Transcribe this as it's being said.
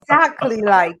exactly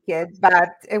like it, but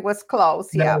it was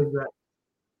close. Not Yeah. exactly.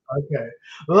 Okay.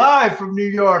 Live from New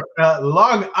York,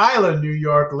 Long Island, New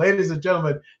York. Ladies and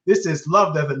gentlemen, this is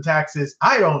Love, Death, and Taxes.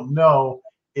 I don't know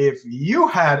if you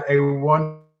had a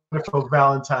wonderful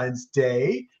Valentine's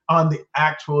Day on the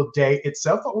actual day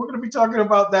itself, but we're going to be talking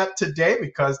about that today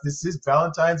because this is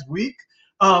Valentine's week.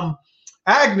 Um,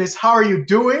 Agnes, how are you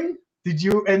doing? Did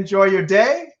you enjoy your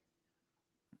day?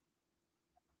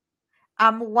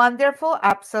 I'm wonderful.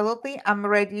 Absolutely. I'm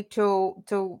ready to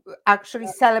actually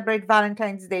celebrate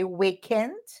Valentine's Day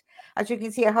weekend. As you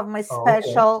can see, I have my Oh, okay.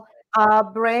 special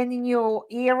brand new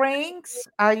earrings.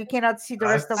 You cannot see the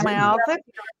I rest of my see. outfit,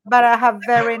 but I have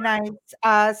very nice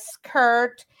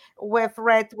skirt with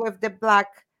red with the black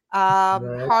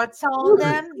Right. hearts on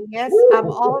them. Yes,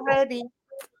 I'm all ready.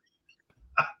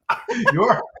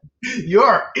 You're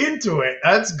you're into it.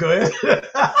 That's good.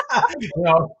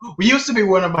 We used to be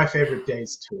one of my favorite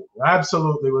days too.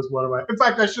 Absolutely was one of my. In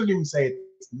fact, I shouldn't even say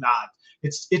it's not.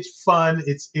 It's fun.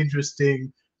 It's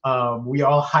interesting. We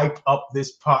all hype up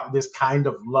this kind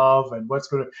of love, and what's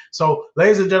going to. So,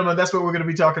 ladies and gentlemen, that's what we're going to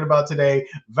be talking about today.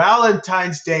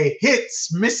 Valentine's Day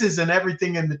hits, misses, and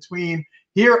everything in between.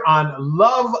 Here on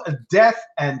Love, Death,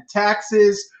 and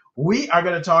Taxes, we are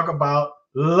going to talk about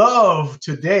love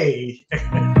today.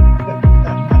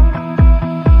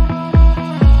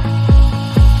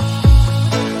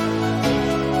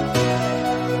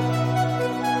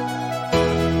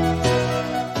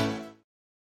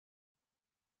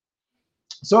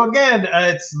 So again,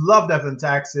 it's Love, Death, and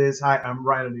Taxes. Hi, I'm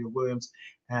Ryan O'Neill Williams,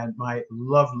 and my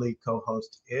lovely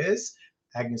co-host is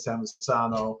Agnes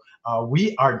Amasano.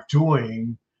 We are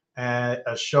doing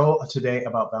a show today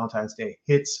about Valentine's Day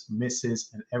hits, misses,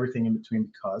 and everything in between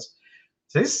because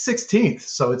today's the 16th,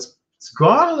 so it's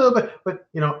gone a little bit. But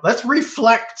let's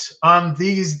reflect on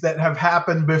these that have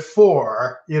happened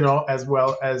before, as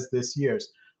well as this year's.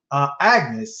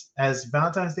 Agnes, has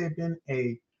Valentine's Day been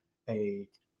a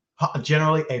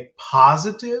generally a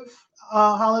positive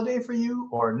holiday for you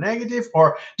or negative,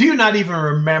 or do you not even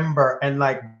remember and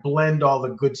like blend all the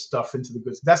good stuff into the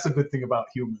good? That's the good thing about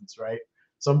humans, right?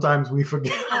 Sometimes we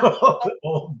forget Uh, all the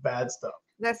old bad stuff.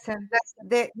 Listen,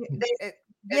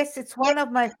 yes, it's one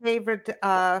of my favorite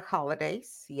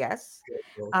holidays. Yes,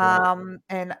 Okay.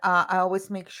 and I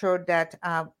always make sure that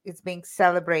it's being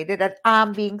celebrated, that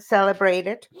I'm being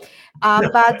celebrated.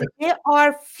 But there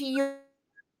are few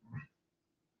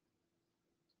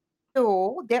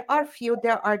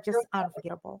that are just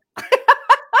unforgettable.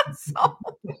 So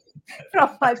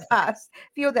from my past,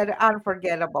 few that are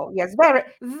unforgettable. Yes, very,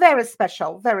 very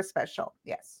special, very special.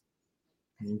 Yes,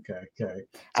 Okay, okay.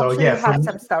 I'm So sure yeah, you for have me,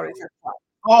 some stories as well.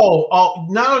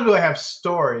 not only do I have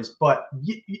stories, but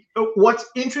what's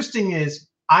interesting is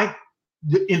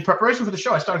in preparation for the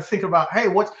show, I started thinking about, hey,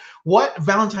 what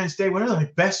Valentine's Day, what are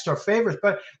my best or favorites?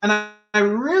 And I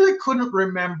really couldn't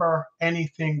remember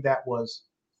anything that was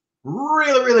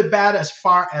really, really bad as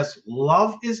far as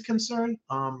love is concerned.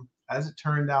 As it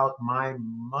turned out, my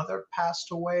mother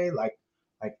passed away like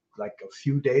a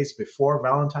few days before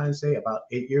Valentine's Day, about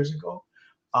 8 years ago.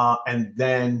 And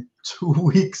then 2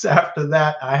 weeks after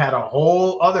that, I had a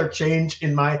whole other change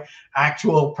in my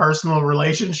actual personal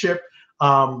relationship.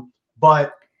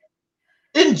 But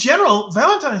in general,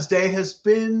 Valentine's Day has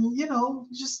been,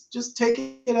 just take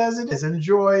it as it is,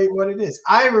 enjoy what it is.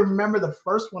 I remember the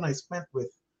first one I spent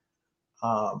with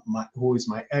who is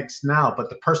my ex now, but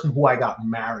the person who I got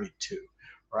married to,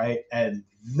 right? And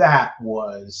that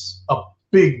was a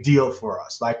big deal for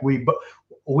us. Like we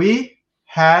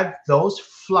had those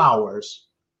flowers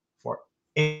for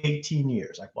 18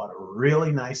 years. I bought a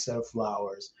really nice set of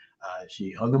flowers.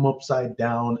 She hung them upside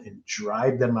down and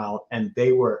dried them out, and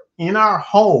they were in our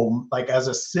home, like as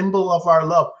a symbol of our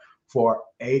love, for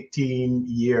 18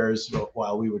 years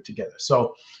while we were together.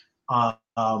 So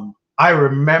I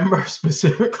remember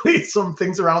specifically some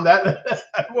things around that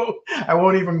I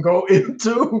won't even go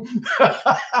into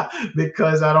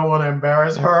because I don't want to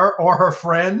embarrass her or her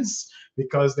friends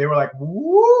because they were like,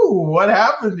 "Woo, what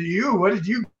happened to you? What did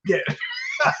you get?"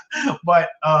 But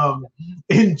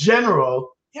in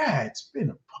general, yeah, it's been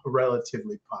a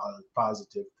relatively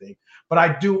positive thing. But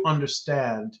I do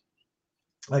understand,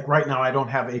 like right now I don't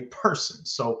have a person,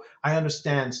 so I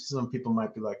understand some people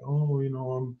might be like, oh,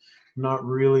 I'm not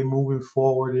really moving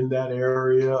forward in that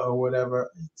area or whatever.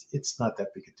 It's not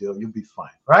that big a deal. You'll be fine,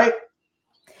 right?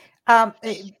 Um,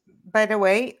 eh, by the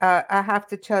way, I have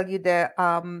to tell you the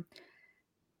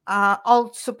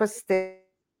old superstition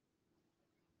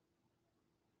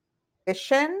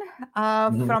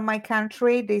Mhm. from my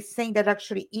country. They saying that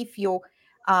actually, if you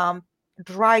um,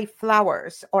 dry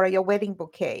flowers or your wedding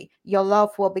bouquet, your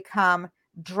love will become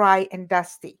dry and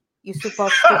dusty. You're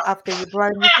supposed to, after you dry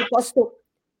them, you're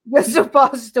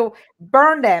supposed to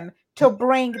burn them to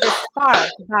bring the spark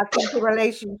back into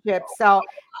relationship. So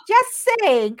just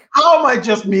saying, How am I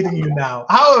just meeting you now?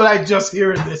 How am I just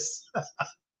hearing this?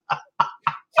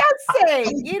 just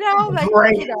saying, like,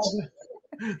 Great.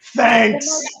 the Thanks.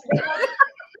 most,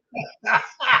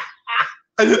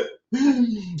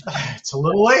 It's a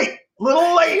little late.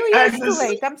 Little late, few years too Agnes.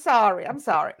 late. I'm sorry. I'm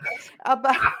sorry.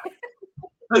 But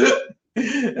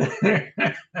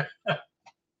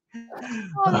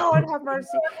oh Lord have mercy.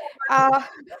 Uh,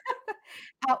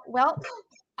 well,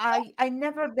 I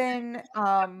never been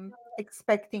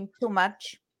expecting too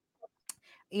much.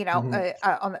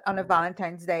 Mhm. On a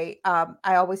Valentine's Day.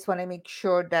 I always want to make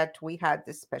sure that we had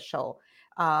this special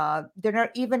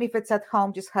dinner, even if it's at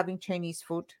home, just having Chinese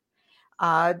food,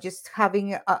 just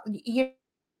having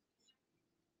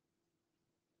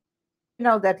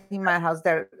that in my house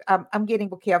there. I'm getting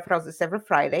bouquet of roses every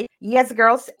Friday. Yes,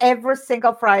 girls, every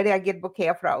single Friday I get bouquet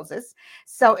of roses.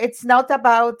 So it's not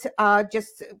about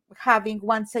just having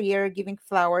once a year giving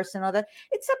flowers and all that.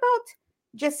 It's about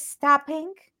just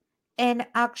stopping and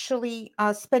actually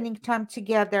spending time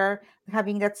together,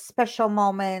 having that special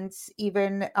moments.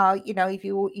 Even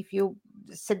if you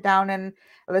sit down and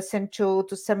listen to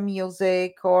some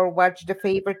music or watch the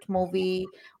favorite movie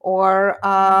or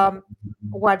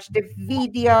watch the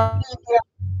video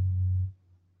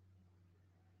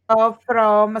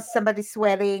from somebody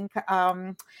sweating.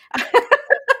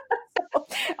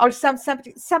 Or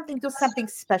something, do something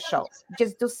special,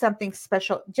 just do something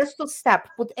special, just to stop,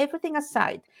 put everything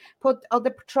aside, put all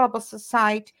the troubles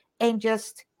aside, and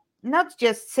just not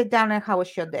just sit down and how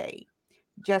was your day,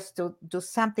 just to do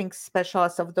something special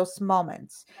as of those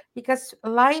moments, because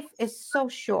life is so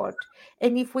short.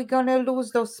 And if we're going to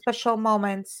lose those special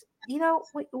moments, we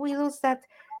lose that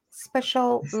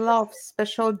special love,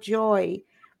 special joy.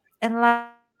 And life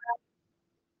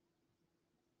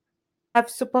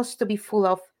supposed to be full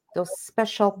of those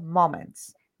special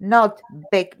moments, not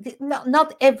big.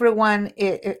 Not everyone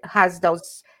has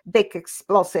those big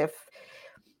explosive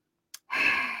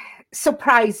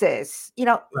surprises,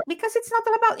 because it's not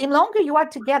all about. In longer you are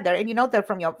together, and you know that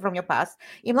from your past,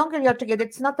 in longer you're together,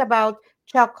 it's not about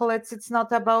chocolates, it's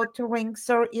not about rings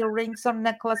or earrings or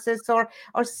necklaces or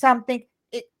something.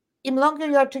 In longer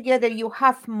you're together, you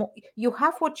have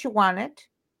what you wanted,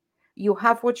 you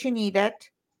have what you needed.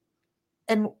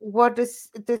 And what is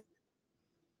this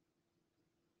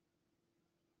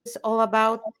all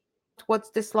about? What's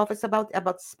this love is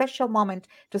about special moment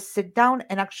to sit down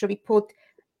and actually put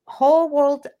whole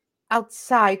world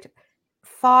outside,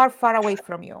 far far away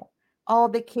from you, all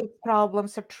the kids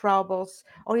problems or troubles,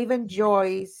 or even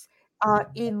joys,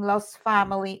 in-laws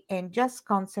family, and just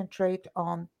concentrate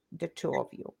on the two of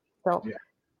you. So Yeah,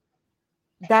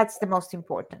 that's the most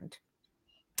important.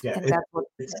 And yeah.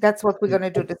 that's what we're going to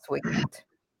do this It's weekend.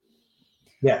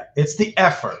 yeah. It's the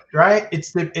effort, right?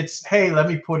 It's hey, let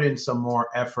me put in some more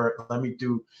effort. Let me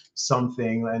do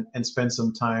something and spend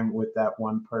some time with that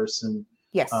one person.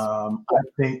 Yes. I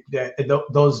think that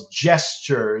those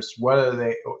gestures, whether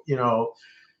they, you know,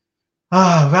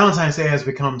 Valentine's Day has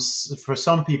become for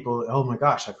some people, oh my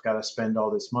gosh, I've got to spend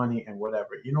all this money and whatever.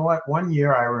 You know what? One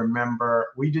year I remember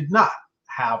we did not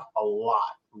have a lot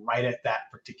right at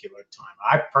that particular time.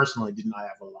 I personally did not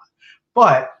have a lot,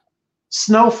 but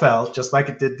snow fell just like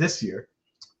it did this year,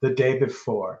 the day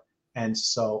before, and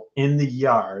so in the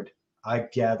yard I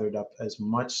gathered up as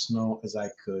much snow as I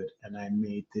could, and I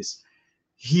made this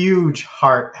huge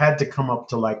heart, had to come up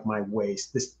to like my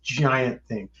waist, this giant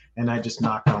thing. And I just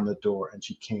knocked on the door and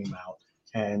she came out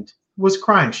and was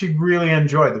crying. She really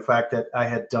enjoyed the fact that I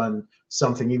had done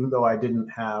something, even though I didn't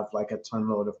have like a ton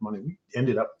load of money. We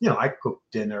ended up, I cooked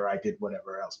dinner, I did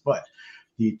whatever else. But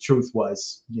the truth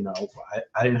was,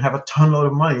 I didn't have a ton load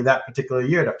of money that particular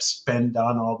year to spend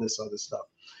on all this other stuff.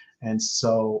 And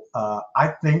so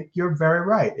I think you're very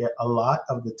right. A lot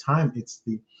of the time, it's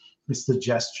the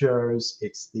gestures,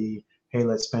 it's the hey,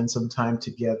 let's spend some time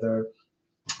together.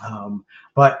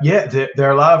 But yeah, there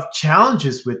are a lot of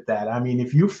challenges with that. I mean,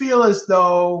 if you feel as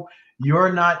though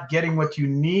you're not getting what you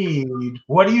need,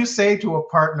 what do you say to a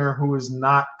partner who is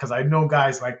not? Because I know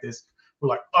guys like this who are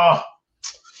like, oh,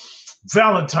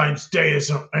 Valentine's Day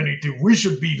isn't anything. We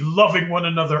should be loving one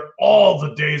another all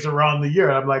the days around the year.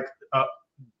 And I'm like,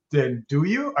 then do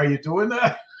you? Are you doing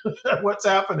that? What's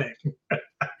happening?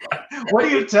 What do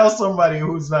you tell somebody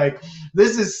who's like,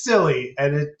 this is silly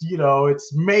and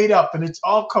it's made up and it's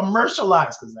all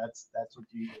commercialized? Because that's what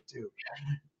you do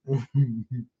too.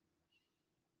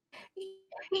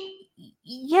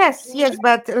 Yes, yes,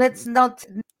 but let's not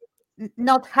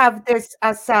have this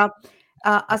as a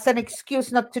as an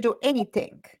excuse not to do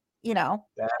anything. You know,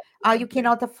 That's you something.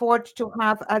 cannot afford to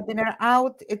have a dinner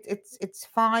out. It's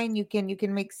fine. You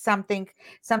can make something,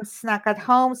 some snack at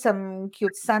home, some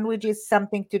cute sandwiches,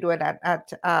 something to do it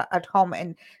at home,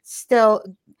 and still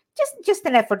just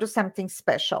an effort to something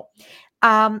special.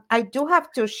 I do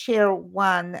have to share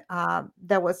one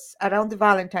that was around the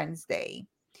Valentine's Day.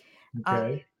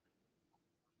 Okay.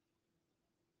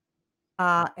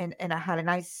 And I had a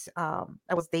nice. I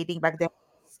was dating back then,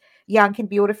 young and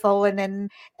beautiful, and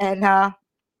I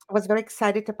was very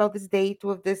excited about this date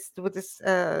with this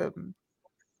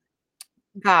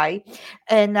guy,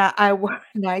 and I wore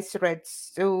a nice red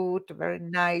suit, very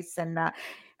nice, and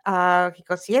he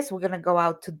goes, "Yes, we're gonna go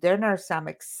out to dinner." So I'm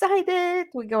excited.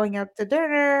 We're going out to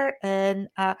dinner, and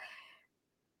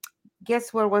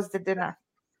guess where was the dinner?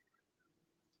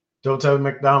 Don't tell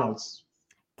McDonald's.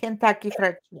 Kentucky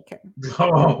Fried Chicken.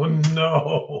 Oh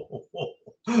no.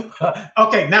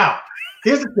 Okay, now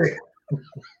here's the thing.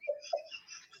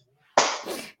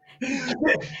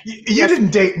 You Yes.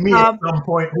 didn't date me at Um, some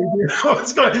point. Did you? I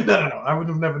was going, no, no, no. I would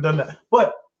have never done that.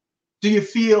 But do you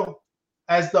feel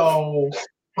as though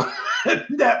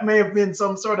that may have been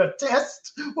some sort of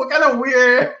test? What kind of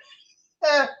weird?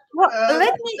 eh, well, uh,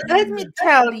 let me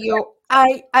tell you,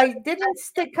 I didn't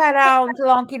stick around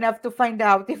long enough to find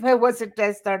out if I was a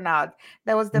test or not.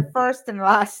 That was the first and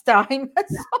last time.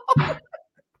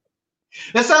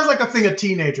 that sounds like a thing a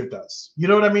teenager does. You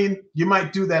know what I mean? You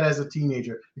might do that as a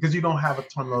teenager because you don't have a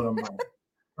ton load of money,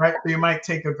 right? So you might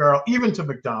take a girl even to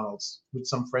McDonald's with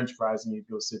some French fries and you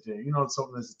go sit there. You know,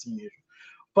 something as a teenager.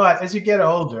 But as you get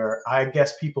older, I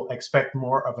guess people expect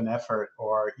more of an effort,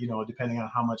 or depending on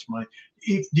how much money.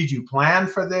 Did you plan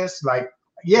for this? Like,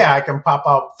 yeah, I can pop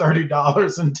out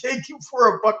 $30 and take you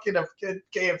for a bucket of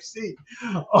KFC,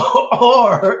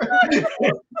 or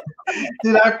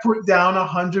did I put down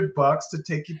 $100 to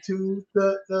take you to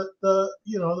the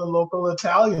local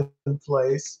Italian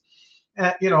place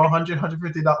at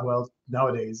 150 dollars. Well,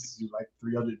 nowadays it's like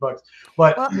 $300, but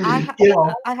Well,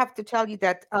 I have to tell you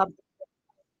that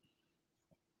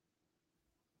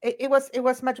it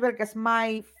was much better because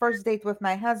my first date with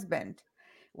my husband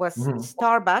was Mhm.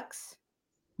 Starbucks.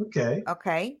 Okay.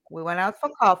 Okay, we went out for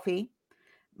coffee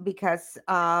because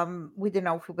we didn't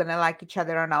know if we are gonna like each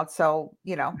other or not. So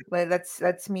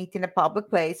let's meet in a public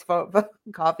place for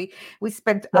coffee. We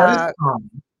spent That is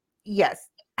common. yes,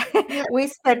 Yeah. we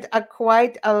spent a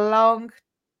quite a long.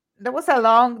 That was a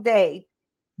long day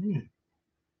Hmm.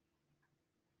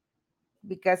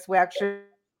 because we actually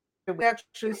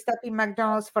stopped in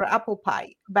McDonald's for apple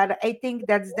pie. But I think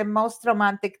that's the most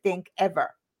romantic thing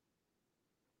ever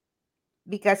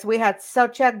because we had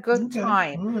such a good Okay.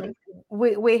 time. All right.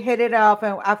 We hit it off,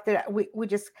 and after that, we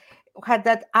just had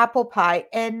that apple pie,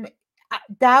 and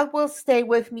that will stay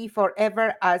with me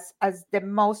forever as the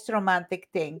most romantic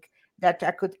thing that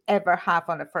I could ever have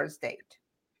on a first date.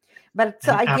 But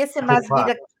so An I guess it apple must be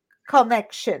pie. the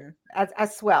connection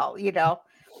as well,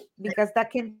 because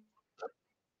that can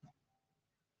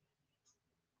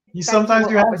he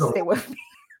will always stay with me.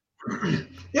 Sometimes you have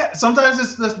those. Yeah, sometimes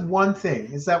it's just one thing.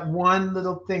 It's that one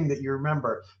little thing that you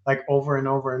remember, like over and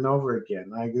over and over again.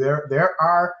 Like there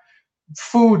are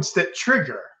foods that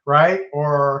trigger, right?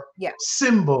 Or Yeah.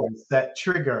 symbols that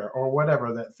trigger, or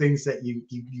whatever, that things that you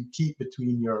keep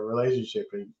between your relationship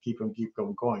and keep them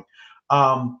going.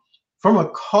 From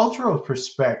a cultural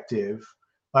perspective,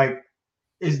 like,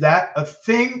 is that a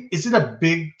thing? Is it a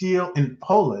big deal in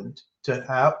Poland to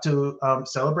have to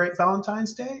celebrate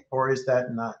Valentine's Day, or is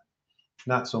that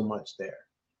not so much there?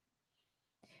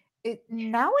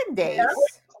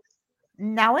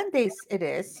 Nowadays it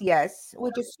is, yes. We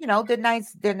just, the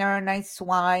nice dinner, nice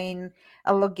wine,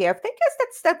 a little gift. I guess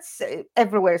that's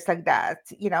everywhere. It's like that,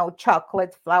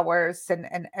 chocolate, flowers,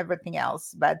 and everything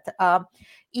else. But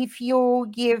if you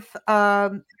give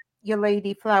your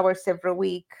lady flowers every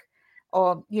week,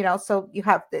 or so you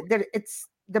have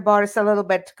the bar is a little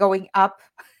bit going up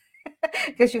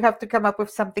because you have to come up with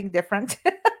something different.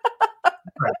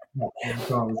 Right. Yeah,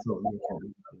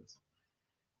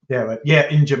 yeah, but yeah,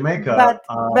 in Jamaica,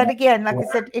 But again, like I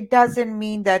said, it doesn't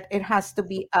mean that it has to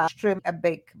be a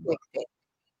big thing.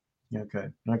 okay,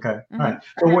 okay, all right.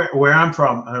 Hmm. So where I'm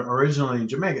from, originally in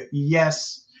Jamaica,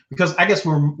 yes, because I guess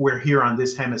we're here on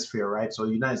this hemisphere, right? So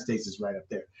the United States is right up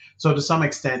there. So to some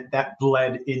extent, that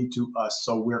bled into us.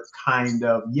 So we're kind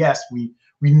of, yes, we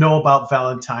know about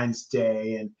Valentine's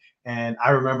Day, and I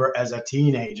remember as a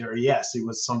teenager, yes, it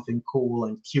was something cool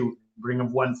and cute. Bring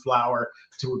them one flower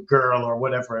to a girl or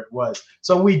whatever it was.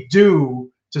 So we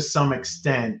do to some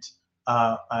extent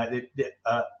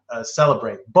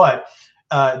celebrate, but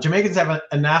Jamaicans have an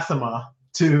anathema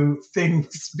to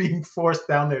things being forced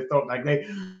down their throat. Like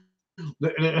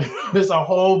there's a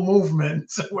whole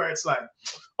movement where it's like,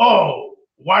 oh,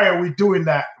 why are we doing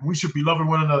that? We should be loving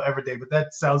one another every day. But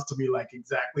that sounds to me like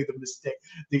exactly the mistake,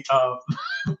 the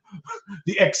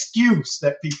the excuse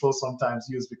that people sometimes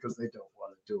use because they don't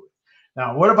want to do it.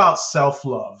 Now, what about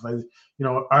self-love?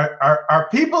 Are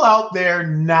people out there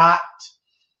not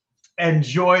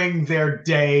enjoying their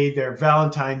day, their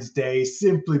Valentine's Day,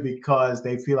 simply because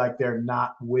they feel like they're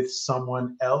not with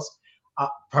someone else?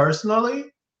 Personally,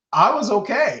 I was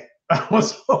okay. I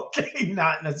was okay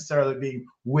not necessarily being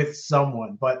with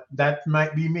someone, but that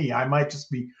might be me. I might just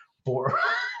be bored,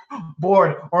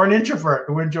 bored, or an introvert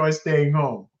who enjoys staying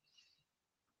home.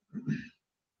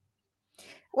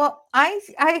 Well, I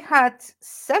had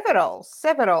several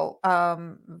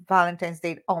Valentine's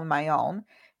Day on my own,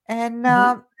 and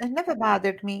Mhm. it never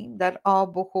bothered me that, oh,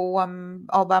 boo-hoo, I'm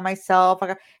all by myself. No,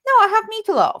 I have me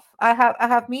to love. I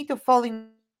have me to fall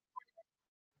in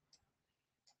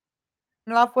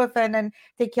love with and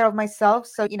take care of myself.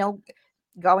 So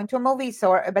going to a movies,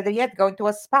 or better yet, going to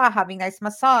a spa, having nice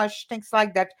massage, things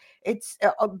like that. It's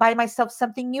buy myself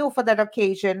something new for that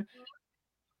occasion.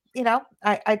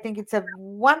 I think it's a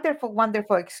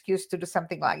wonderful excuse to do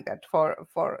something like that for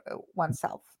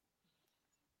oneself.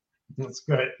 It's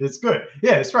good. It's good.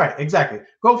 Yeah, it's right. Exactly.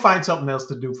 Go find something else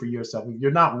to do for yourself. If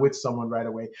you're not with someone right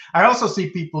away. I also see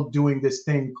people doing this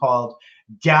thing called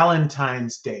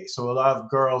Galentine's Day. So a lot of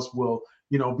girls will,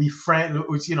 be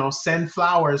send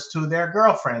flowers to their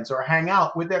girlfriends or hang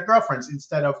out with their girlfriends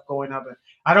instead of going up.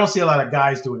 I don't see a lot of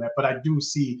guys doing that, but I do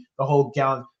see the whole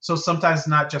gallant. So sometimes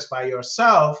not just by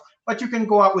yourself, but you can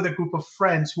go out with a group of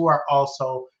friends who are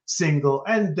also single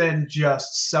and then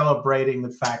just celebrating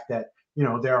the fact that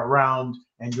they're around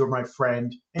and you're my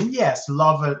friend. And yes,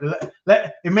 love it.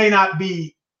 It may not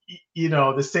be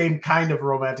the same kind of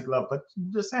romantic love, but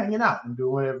just hanging out and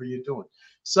doing whatever you're doing.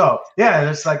 So yeah,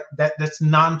 it's like that's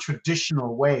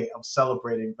non-traditional way of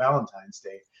celebrating Valentine's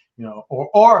Day.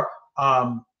 Or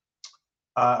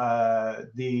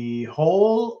the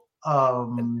whole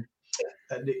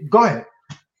go ahead.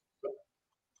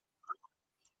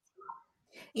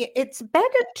 It's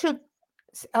better to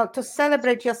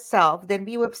celebrate yourself than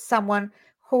be with someone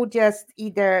who just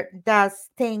either does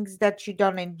things that you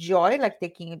don't enjoy, like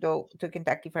taking you to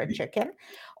Kentucky Fried Chicken,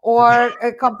 or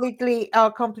completely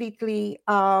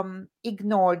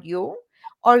ignored you,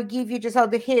 or give you just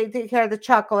here are the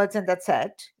chocolates and that's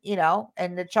it,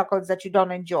 and the chocolates that you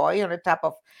don't enjoy on the top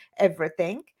of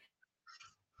everything.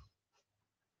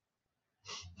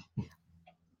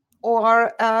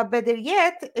 Or better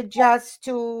yet, just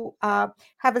to have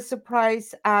a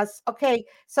surprise as, okay,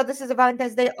 so this is a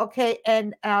Valentine's Day, okay,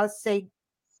 and I'll say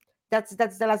that's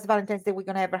the last Valentine's Day we're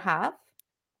gonna ever have,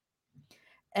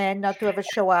 and not to ever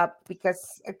show up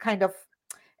because kind of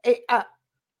I, uh,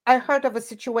 I heard of a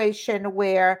situation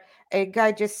where a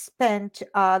guy just spent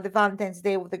the Valentine's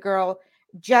Day with the girl,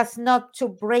 just not to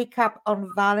break up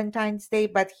on Valentine's Day,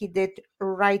 but he did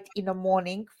right in the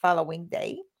morning following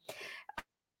day.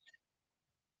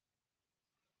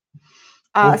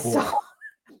 Oh So boy.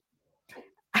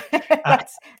 Uh,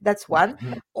 that's one.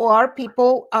 Or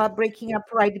people breaking up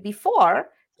right before,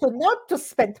 to not to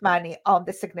spend money on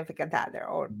the significant other,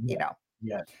 or yeah,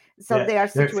 yeah, so yeah. there are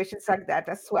There's situations like that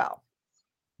as well.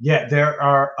 Yeah, there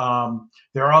are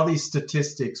all these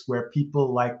statistics where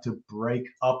people like to break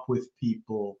up with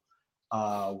people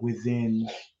within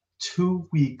 2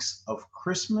 weeks of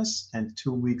Christmas and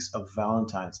 2 weeks of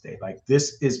Valentine's Day. Like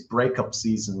this is breakup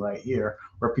season right here,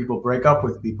 where people break up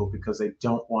with people because they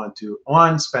don't want to,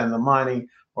 one, spend the money,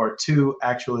 or two,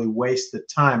 actually waste the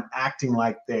time acting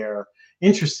like they're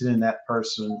interested in that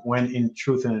person when in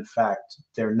truth and in fact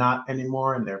they're not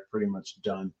anymore, and they're pretty much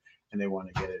done and they want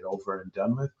to get it over and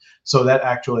done with. So that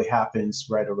actually happens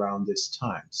right around this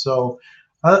time. So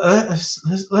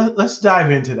let's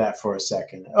dive into that for a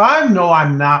second. I know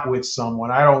I'm not with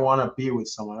someone. I don't want to be with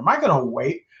someone. Am I going to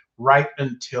wait right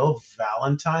until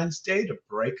Valentine's Day to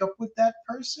break up with that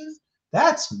person?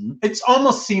 It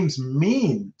almost seems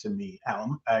mean to me,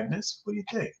 Agnes. What do you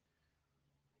think?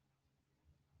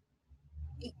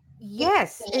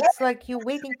 Yes, it's like you're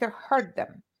waiting to hurt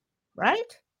them,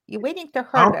 right? You're waiting to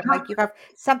hurt Um, them, like you have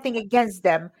something against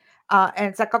them, and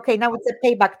it's like, okay, now it's a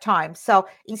payback time. So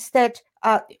instead,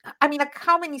 I mean, like,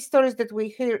 how many stories did we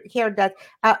hear that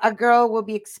a girl will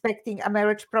be expecting a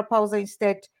marriage proposal,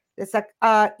 instead it's like,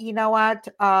 you know what,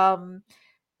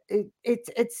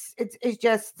 it's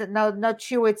just, no, not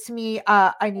you, it's me,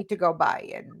 I need to go by,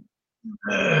 and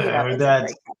it's a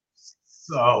that's breakup.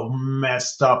 so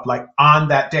messed up. Like on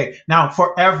that day. Now,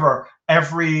 forever,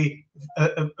 every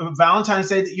Valentine's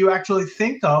Day that you actually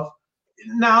think of,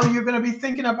 now you're going to be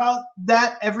thinking about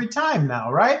that every time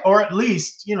now, right? Or at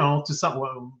least, to some,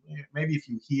 well, maybe if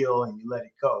you heal and you let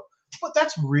it go. But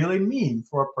that's really mean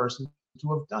for a person to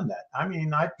have done that. I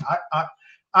mean,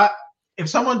 I if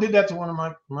someone did that to one of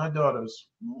my daughters,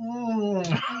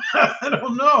 I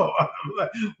don't know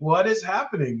what is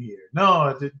happening here.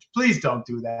 No, please don't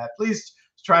do that. Please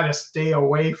try to stay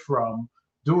away from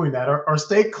doing that, or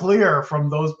stay clear from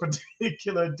those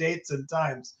particular dates and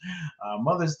times.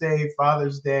 Mother's Day,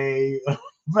 Father's Day,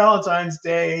 Valentine's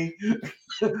Day,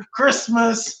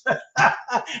 Christmas.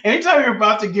 Anytime you're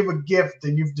about to give a gift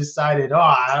and you've decided, oh,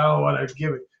 I don't want to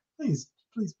give it, please,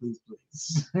 please, please,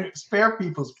 please spare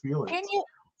people's Can feelings. you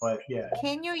But yeah.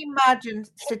 can you imagine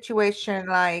situation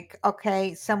like,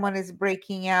 okay, someone is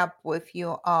breaking up with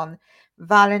you on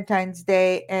Valentine's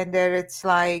Day, and then it's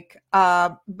like,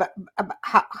 how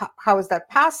is that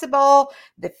possible?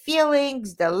 The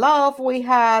feelings, the love we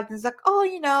had, it's like,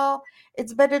 oh,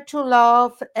 it's better to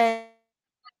love and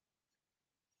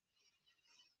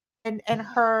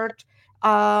hurt,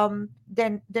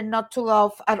 than not to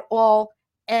love at all,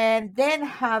 and then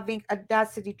having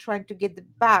audacity trying to get it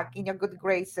back in your good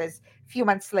graces a few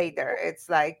months later. It's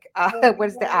like,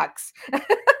 where's the axe?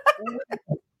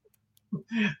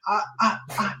 I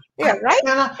Yeah, right.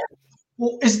 cannot.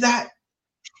 Well, is that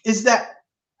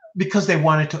because they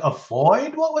wanted to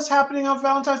avoid what was happening on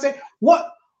Valentine's Day?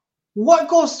 What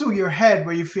goes through your head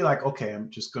where you feel like, okay, I'm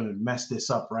just going to mess this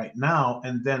up right now,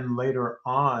 and then later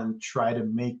on try to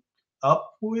make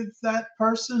up with that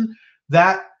person?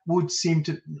 That would seem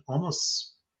to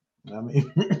almost. I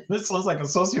mean, this sounds like a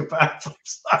sociopath. I'm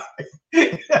sorry.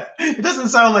 It doesn't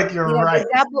sound like you're Yeah, right.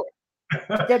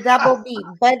 the double B,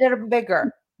 better and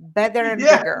bigger, better and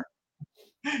Yeah, bigger.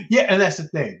 yeah, and that's the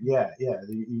thing. Yeah, yeah.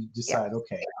 You Yeah. decide,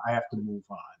 okay, I have to move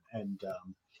on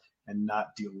and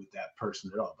not deal with that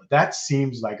person at all. But that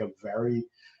seems like a very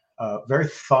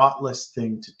thoughtless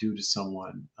thing to do to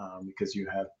someone, because you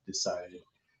have decided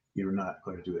you're not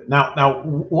going to do it. Now,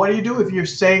 what do you do if you're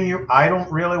saying I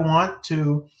don't really want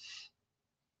to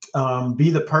be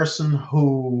the person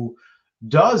who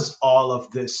does all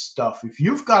of this stuff? If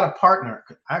you've got a partner,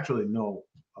 I actually know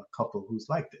a couple who's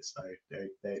like this.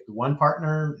 The one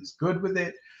partner is good with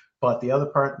it, but the other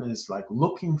partner is like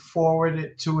looking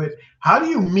forward to it. How do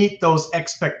you meet those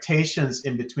expectations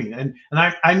in between? And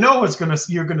I know what's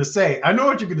you're gonna say. I know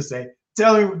what you're gonna say.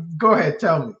 Tell me. Go ahead.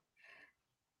 Tell me.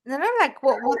 No, no, like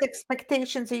what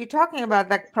expectations are you talking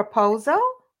about? Like proposal?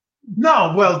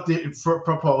 No, well, for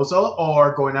proposal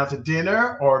or going out to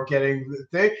dinner or getting the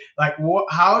thing, like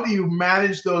how do you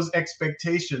manage those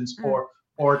expectations, Mm.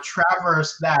 or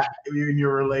traverse that in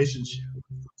your relationship?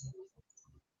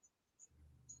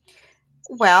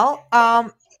 Well,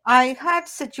 I had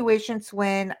situations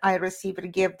when I received a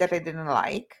gift that I didn't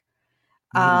like.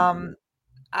 Mhm. Um,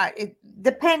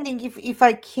 depending if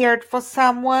I cared for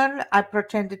someone, I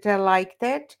pretended I liked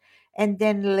it, and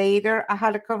then later I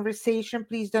had a conversation.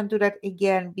 Please don't do that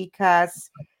again because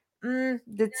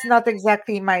that's not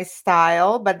exactly my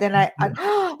style. But then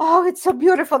oh, it's so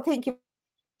beautiful. Thank you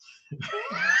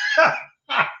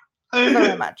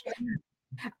very much.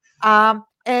 And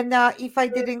if I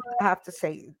didn't, I have to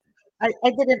say,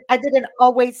 I didn't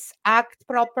always act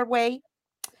proper way.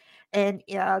 And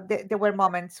there were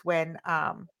moments when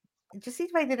just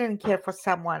if I didn't care for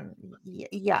someone,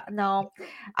 yeah, no,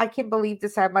 I can't believe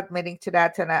this. I'm admitting to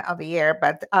that on the air,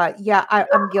 but yeah,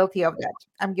 I'm guilty of that.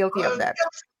 I'm guilty of that.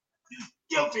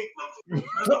 Guilty.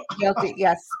 Guilty.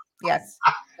 Yes, yes.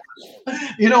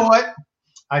 You know what?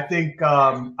 I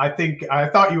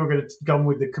thought you were going to come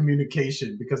with the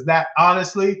communication, because that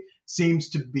honestly seems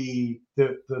to be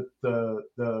the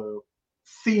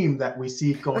theme that we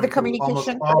see The going through almost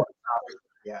communication. all.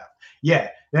 Yeah, yeah.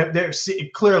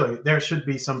 Clearly there should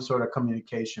be some sort of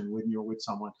communication when you're with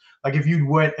someone. Like if you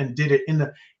went and did it in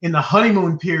the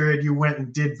honeymoon period, you went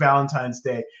and did Valentine's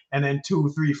Day, and then 2,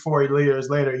 3, 4 years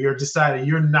later, you're deciding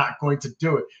you're not going to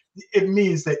do it. It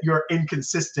means that you're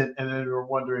inconsistent, and then you're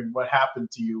wondering what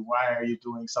happened to you. Why are you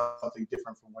doing something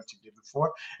different from what you did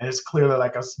before? And it's clearly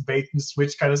like a bait and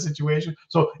switch kind of situation.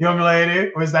 So, young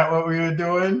lady, was that what we were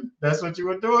doing? That's what you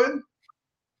were doing?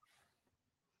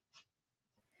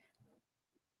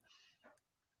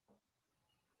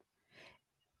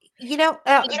 You know,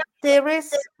 there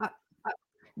is uh,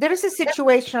 there is a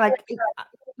situation like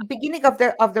beginning of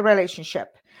the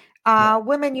relationship. Yeah.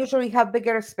 Women usually have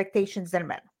bigger expectations than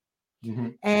men, Hmm.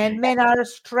 and men are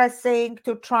stressing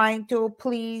to trying to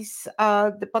please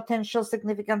the potential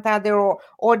significant other,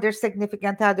 or their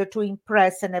significant other, to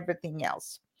impress and everything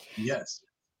else. Yes.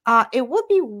 It would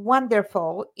be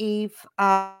wonderful if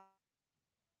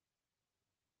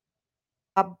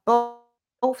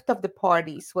both of the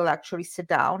parties will actually sit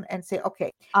down and say,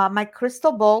 okay, my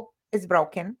crystal ball is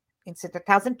broken into a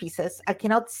thousand pieces. I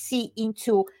cannot see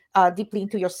into deeply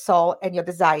into your soul and your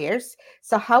desires.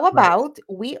 So how Right. about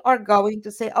we are going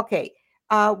to say, okay,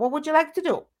 what would you like to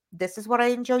do? This is what I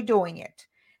enjoy doing it.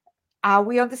 Are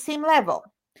we on the same level?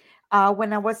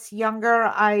 When I was younger,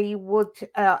 I would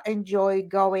enjoy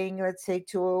going, let's say,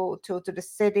 to the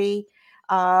city,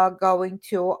 going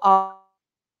to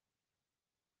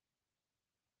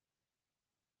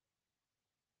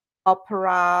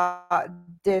opera,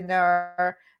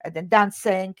 dinner, and then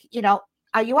dancing.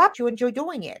 Are you up to that? Do you enjoy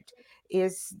doing it?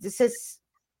 This is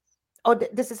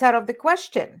out of the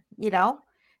question.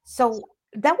 So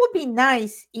that would be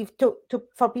nice if to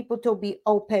for people to be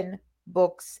open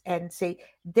books and say,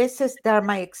 this is they're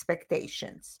my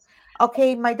expectations.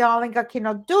 Okay, my darling, I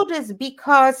cannot do this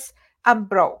because I'm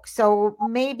broke. So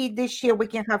maybe this year we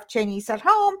can have Chinese at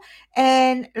home,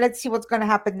 and let's see what's going to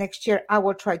happen next year. I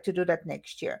will try to do that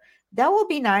next year. That will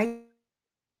be nice,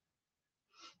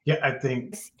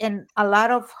 and a lot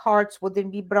of hearts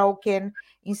wouldn't be Yeah, I think broken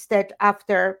instead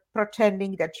after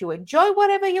pretending that you enjoy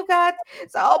whatever you got.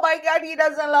 So, oh my God, he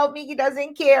doesn't love me. He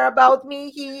doesn't care about me.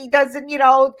 He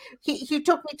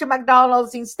took me to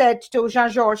McDonald's instead to Jean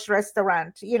Georges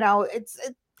restaurant. It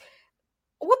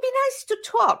would be nice to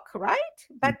talk, right?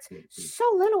 But so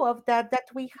little of that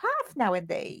we have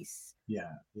nowadays.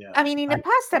 yeah, I yeah. mean, in the I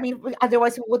past,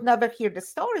 otherwise we would never hear the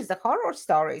stories, the horror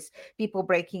stories, people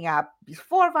breaking up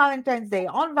before Valentine's Day,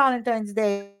 on Valentine's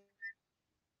Day.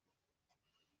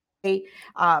 He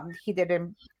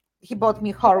bought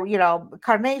me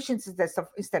carnations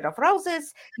instead of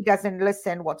roses. He doesn't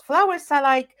listen what flowers I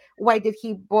like. Why did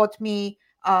he bought me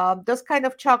those kind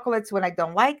of chocolates when I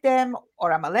don't like them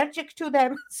or I'm allergic to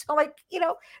them? So,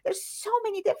 there's so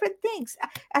many different things,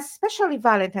 especially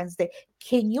Valentine's Day.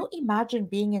 Can you imagine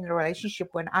being in a relationship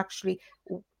when actually,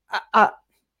 uh, uh,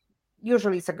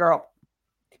 usually it's a girl,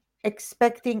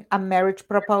 expecting a marriage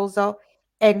proposal,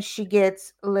 and she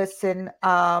gets, listen,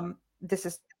 this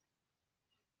is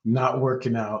not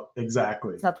working out. not working out.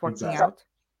 Exactly. Exactly.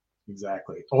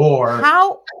 Exactly. How, Or first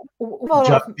of all,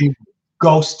 just being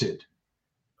ghosted.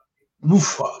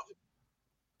 Oof.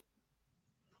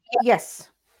 yes,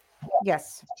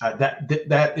 yes.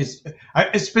 That is,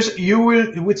 especially you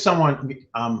were with someone.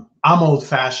 I'm old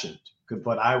fashioned,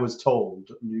 but I was told,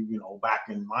 back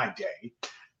in my day,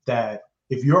 that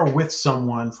if you're with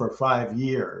someone for 5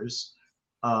 years,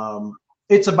 um,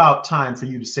 it's about time for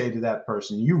you to say to that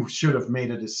person, you should have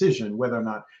made a decision whether or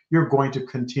not you're going to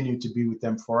continue to be with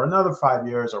them for another 5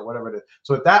 years or whatever it is.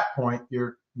 So at that point,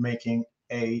 you're making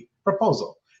a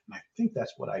proposal. And I think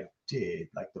that's what I did,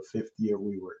 like the fifth year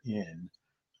we were in,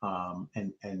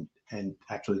 and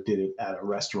actually did it at a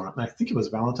restaurant. And I think it was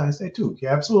Valentine's Day too.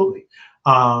 Yeah, absolutely.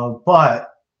 But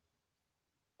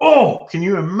can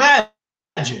you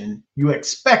imagine you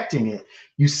expecting it?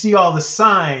 You see all the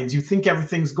signs, you think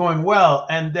everything's going well,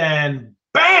 and then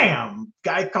bam,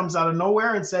 guy comes out of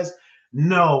nowhere and says,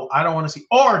 "No, I don't want to see,"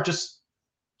 or just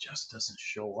doesn't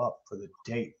show up for the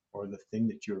date or the thing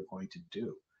that you're going to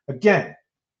do. Again,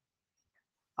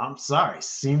 I'm sorry,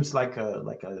 seems like a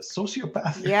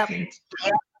sociopathic Yep. thing.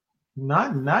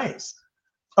 Not nice.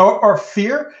 Or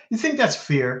fear? You think that's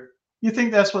fear? You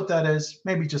think that's what that is?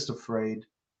 Maybe just afraid.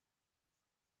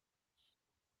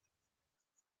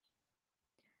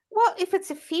 Well, if it's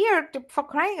a fear, for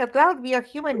crying out loud, be a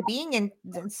human being and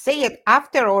say it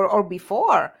after or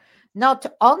before, not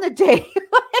on the day.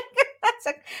 That's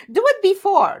do it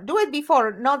before. Do it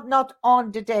before, not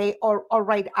on the day or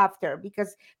right after,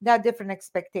 because there are different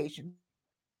expectations.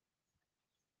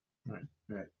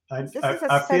 This is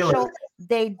a special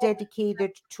day Right, right.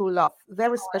 dedicated to love, I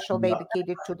very feel it. special day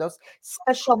dedicated to those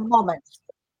special Yeah, moments.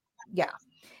 Yeah.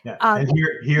 yeah. Not And that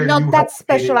here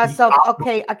special you as have of, made it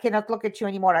okay, the I cannot opposite. look at you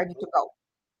anymore. I need to go.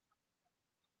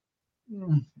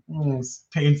 It's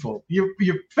painful. You're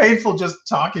painful just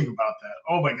talking about that.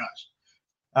 Oh my gosh.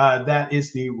 That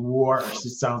is the worst. It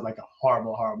sounds like a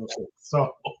horrible, horrible thing.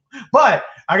 So, but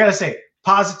I gotta say,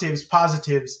 positives,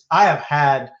 positives. I have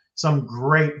had some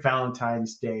great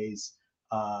Valentine's days.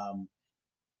 Um,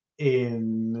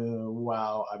 in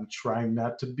wow, I'm trying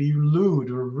not to be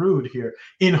lewd or rude here.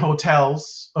 In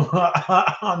hotels,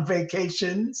 on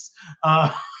vacations,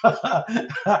 uh,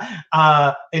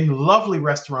 in lovely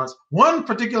restaurants. One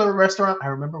particular restaurant I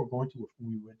remember, we went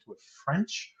to a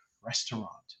French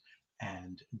restaurant,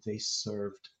 and they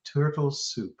served turtle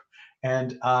soup,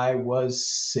 and I was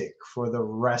sick for the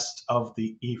rest of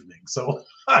the evening. So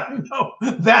I know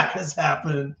that has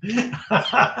happened.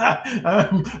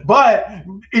 But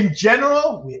in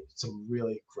general, we had some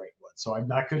really great it. So I'm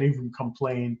not going to even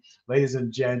complain. Ladies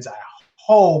and gents, I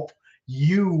hope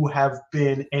you have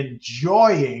been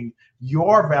enjoying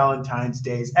your Valentine's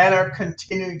days and are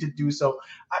continuing to do so.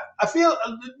 I feel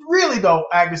really though,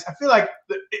 Agnes, I feel like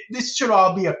this should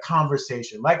all be a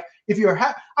conversation. Like if you're,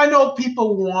 I know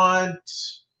people want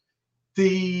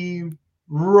the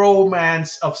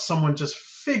romance of someone just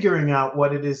figuring out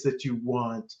what it is that you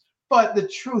want. But the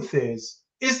truth is,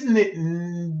 isn't it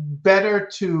better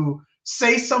to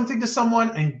say something to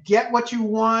someone and get what you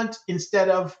want instead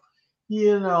of,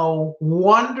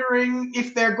 wondering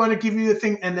if they're going to give you the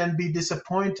thing and then be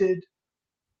disappointed?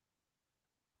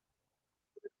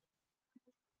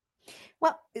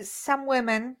 Well, some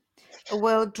women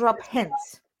will drop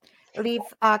hints,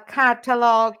 leave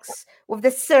catalogs with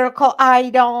the circle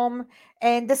item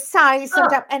and the size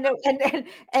sometimes,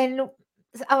 and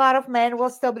a lot of men will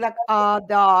still be like, no,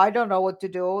 I don't know what to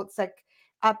do. It's like,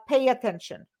 pay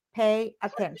attention, pay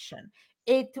attention.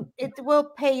 It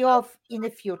will pay off in the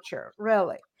future,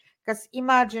 really. Because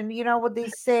imagine, you know what they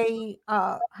say,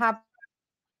 happy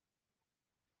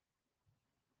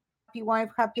wife,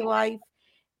 happy life.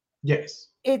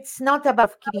 It's not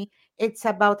about giving Yes. money, it's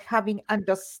about having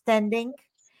understanding.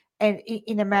 And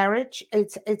in a marriage,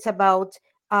 it's about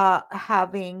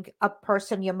having a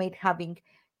person you made having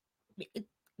i-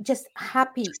 just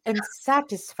happy and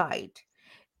satisfied.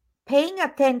 Paying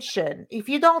attention. If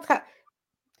you don't have,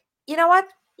 you know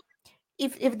what,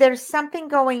 if there's something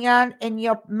going on and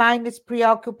your mind is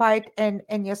preoccupied, and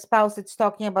your spouse is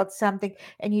talking about something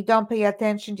and you don't pay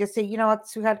attention, just say, you know what,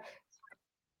 sweetheart,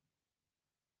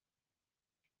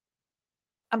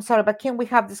 I'm sorry, but can we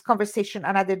have this conversation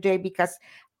another day, because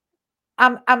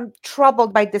I'm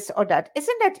troubled by this or that.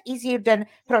 Isn't that easier than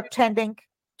pretending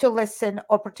to listen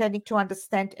or pretending to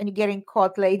understand and you're getting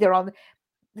caught later on?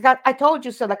 That I told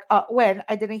you so, like, when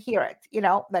I didn't hear it,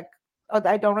 like, or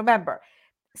I don't remember.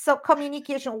 So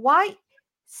communication, why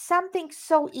something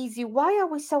so easy? Why are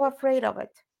we so afraid of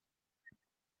it?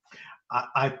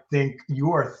 I think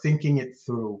you are thinking it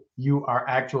through. You are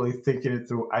actually thinking it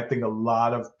through. I think a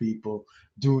lot of people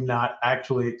do not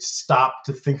actually stop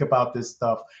to think about this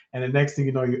stuff. And the next thing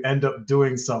you know, you end up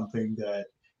doing something that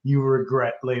you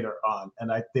regret later on.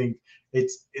 And I think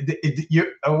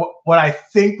what I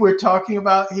think we're talking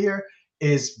about here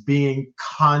is being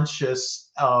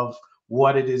conscious of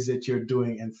what it is that you're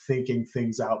doing and thinking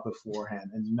things out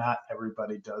beforehand. And not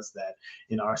everybody does that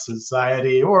in our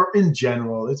society or in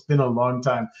general. It's been a long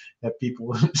time that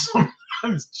people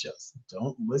sometimes just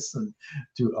don't listen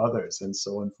to others. And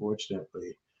so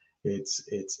unfortunately,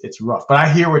 it's rough. But I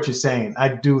hear what you're saying. I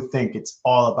do think it's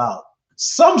all about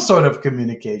some sort of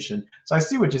communication. So I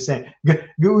see what you're saying.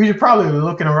 We should probably be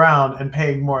looking around and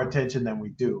paying more attention than we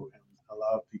do. And a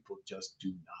lot of people just do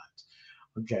not.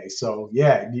 Okay, so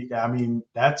yeah, I mean,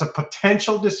 that's a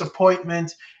potential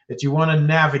disappointment that you want to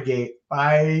navigate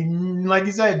by, like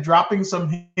you said, dropping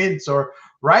some hints or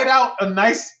write out a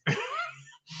nice,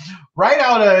 write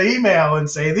out an email and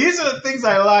say, these are the things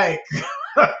I like,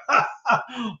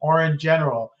 or in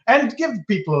general, and give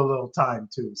people a little time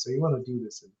too. So you want to do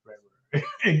this in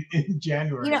February, in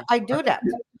January. I do that.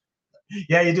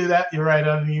 Yeah, you do that. You write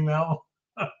out an email.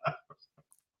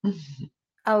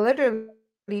 I literally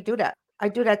do that. I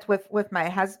do that with my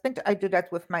husband. I do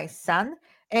that with my son,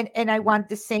 and I want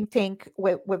the same thing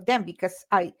with them, because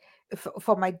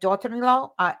for my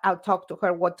daughter-in-law, I'll talk to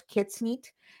her what kids need.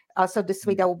 So this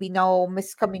way there will be no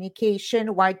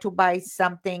miscommunication. Why to buy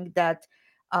something that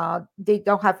they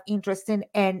don't have interest in,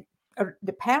 and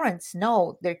the parents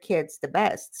know their kids the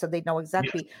best, so they know Yeah.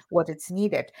 exactly what it's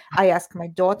needed. I ask my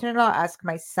daughter-in-law, ask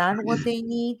my son what they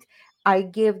need. I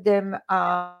give them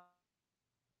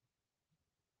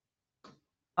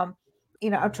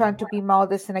I'm trying to be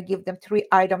modest, and I give them three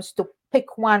items to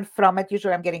pick one from it.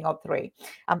 Usually I'm getting all three.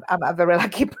 I'm a very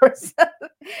lucky person.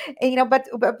 But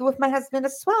with my husband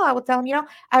as well, I would tell him,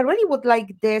 I really would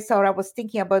like this, or I was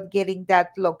thinking about getting that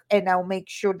look, and I'll make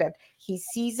sure that he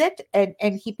sees it,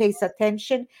 and he pays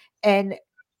attention. And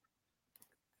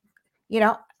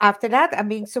after that, I'm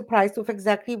being surprised with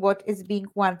exactly what is being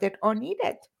wanted or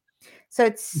needed. So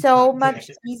it's so Yeah.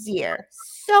 much easier,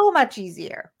 so much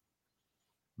easier.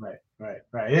 Right.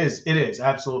 It is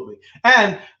absolutely.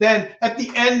 And then at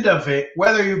the end of it,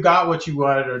 whether you got what you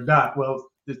wanted or not,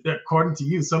 well, according to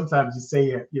you, sometimes you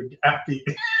say you're happy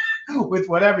with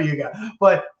whatever you got.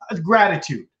 But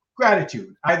gratitude,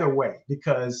 either way,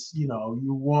 because you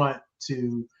want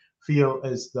to feel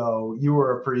as though you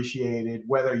were appreciated,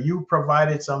 whether you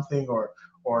provided something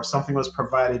or something was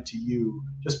provided to you.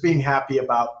 Just being happy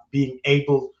about being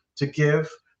able to give,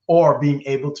 or being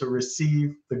able to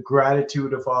receive the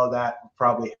gratitude of all that will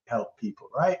probably help people,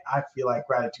 right? I feel like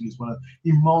gratitude is one of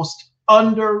the most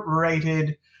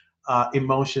underrated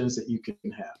emotions that you can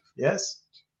have. Yes.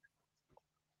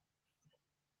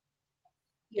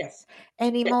 Yes.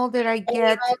 Any more that I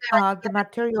get, the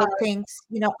material things,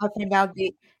 I find out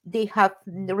they have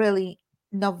really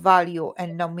no value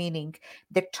and no meaning.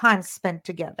 The time spent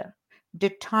together, Yeah.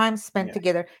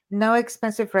 no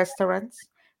expensive restaurants,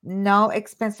 no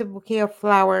expensive bouquet of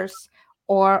flowers,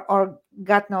 or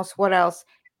God knows what else.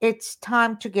 It's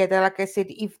time together. Like I said,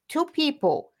 if two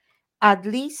people, at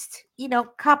least,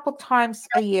 couple times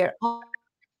a year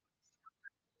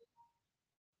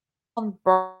on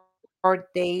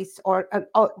birthdays or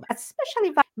especially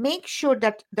Valentine's, make sure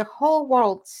that the whole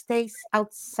world stays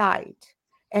outside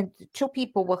and the two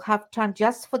people will have time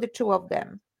just for the two of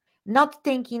them, not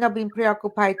thinking of being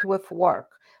preoccupied with work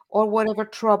or whatever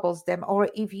troubles them. Or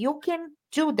if you can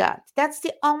do that, that's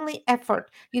the only effort.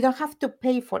 You don't have to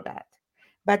pay for that,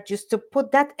 but just to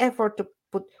put that effort to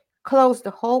put close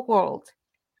the whole world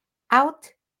out,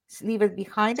 leave it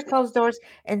behind the closed doors,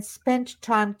 and spend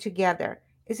time together.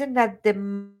 Isn't that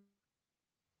the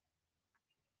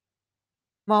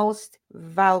most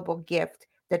valuable gift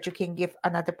that you can give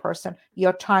another person?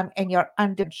 Your time and your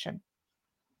undivided attention.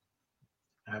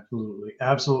 Absolutely,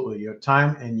 absolutely. Your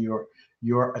time and your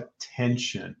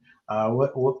attention.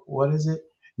 What is it?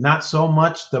 Not so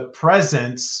much the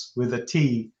presence with a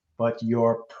T, but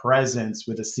your presence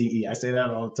with a CE. I say that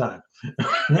all the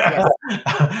Yes.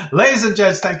 time. Ladies and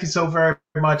gents, thank you so very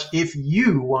much. If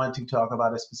you want to talk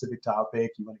about a specific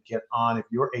topic, you want to get on, if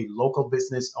you're a local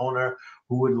business owner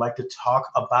who would like to talk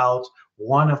about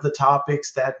one of the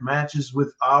topics that matches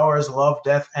with ours, love,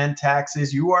 death, and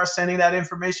taxes, you are sending that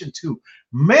information to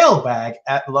mailbag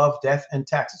at love, death, and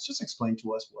taxes. Just explain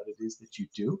to us what it is that you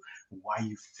do, why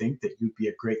you think that you'd be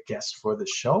a great guest for the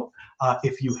show.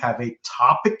 If you have a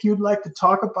topic you'd like to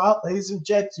talk about, ladies and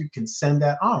gents, you can send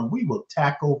that on. We will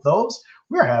tackle those.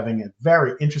 We're having a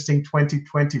very interesting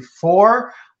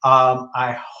 2024.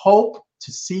 I hope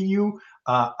to see you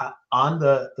on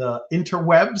the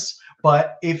interwebs.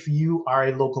 But if you are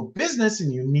a local business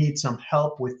and you need some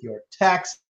help with your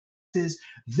taxes,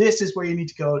 this is where you need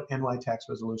to go at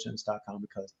nytaxresolutions.com,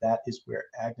 because that is where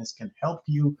Agnes can help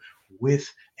you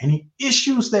with any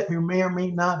issues that you may or may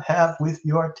not have with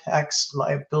your tax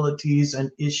liabilities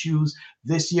and issues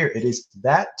this year. It is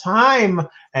that time,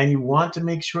 and you want to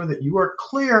make sure that you are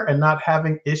clear and not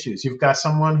having issues. You've got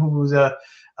someone who's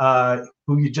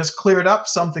who you just cleared up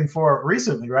something for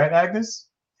recently, right, Agnes?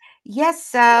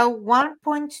 Yes,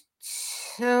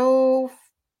 1.2,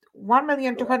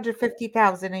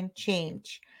 1,250,000 and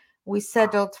change. We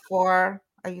settled for,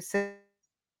 are you sitting?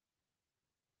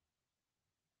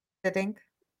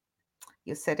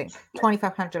 You sitting?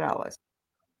 $2,500.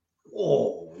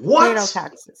 Oh, Paid all what?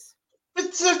 taxes.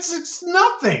 It's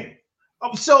nothing.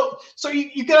 So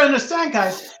you gotta understand,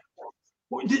 guys.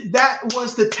 That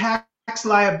was the tax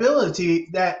liability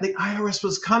that the IRS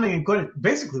was coming and going to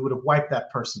basically would have wiped that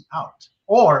person out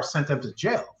or sent them to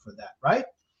jail for that, right?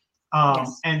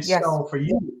 Yes, And yes. so for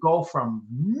you to go from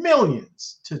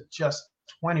millions to just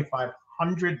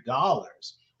 $2,500,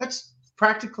 that's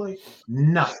practically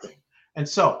nothing. And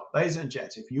so, ladies and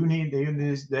gents, if you need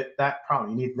that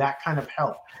problem, you need that kind of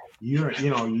help. You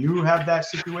have that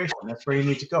situation. That's where you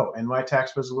need to go.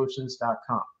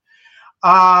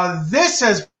 nytaxresolutions.com. This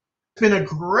has been a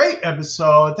great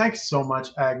episode. Thank you so much,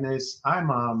 Agnes.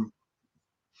 I'm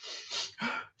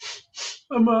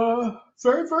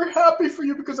very, very happy for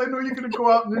you because I know you're going to go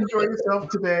out and enjoy yourself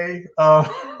today. Go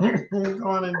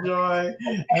and enjoy.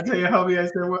 I tell you, hubby, I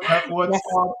said, what's Yes.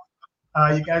 up?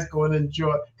 You guys go and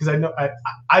enjoy, because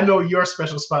I know your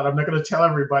special spot. I'm not going to tell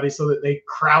everybody so that they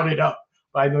crowd it up,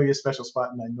 but I know your special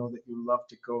spot, and I know that you love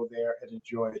to go there and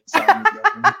enjoy it. So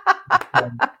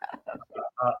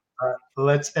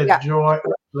let's Yeah, enjoy,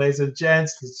 ladies and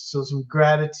gents. Let's show some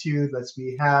gratitude. Let's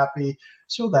be happy.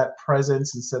 Show that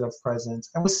presence instead of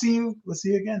presence. And we'll see you. We'll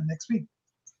see you again next week.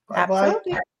 Bye bye.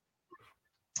 absolutely.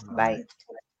 All Bye. right.